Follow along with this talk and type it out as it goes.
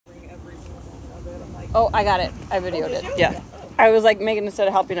of it. I'm like, Oh, I got it. I videoed it. Yeah. I was like, Megan, instead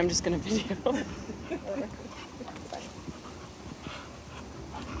of helping, I'm just going to video.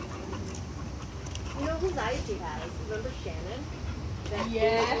 You know whose eyes he has? Remember Shannon? That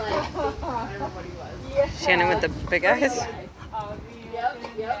yeah. big, like, I don't know what he was. Yeah. Shannon with the big eyes. Yep.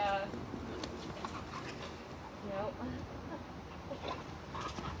 Yeah. Yep.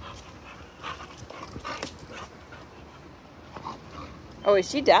 Oh, is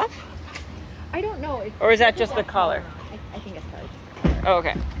she deaf? I don't know. It's, Or is that just the color? I think it's probably just the color. Oh,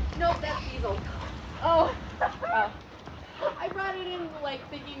 okay. Nope, that's Diesel. Oh. I brought it in like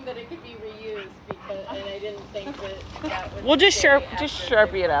thinking that it could be reused because, and I didn't think that would. We'll just stay after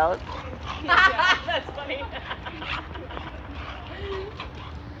Sharpie it out. That's funny.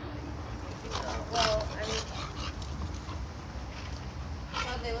 Well, I mean,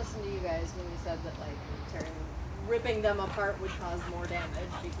 glad they listened to you guys when you said that like ripping them apart would cause more damage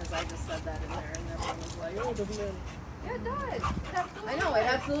because I just said that in there and everyone was like, oh, it doesn't matter. Yeah, it does. It absolutely I know, it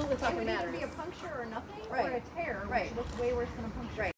absolutely It fucking would either matters. be a puncture or nothing, Right. or a tear, Right. which looks way worse than a puncture. Right.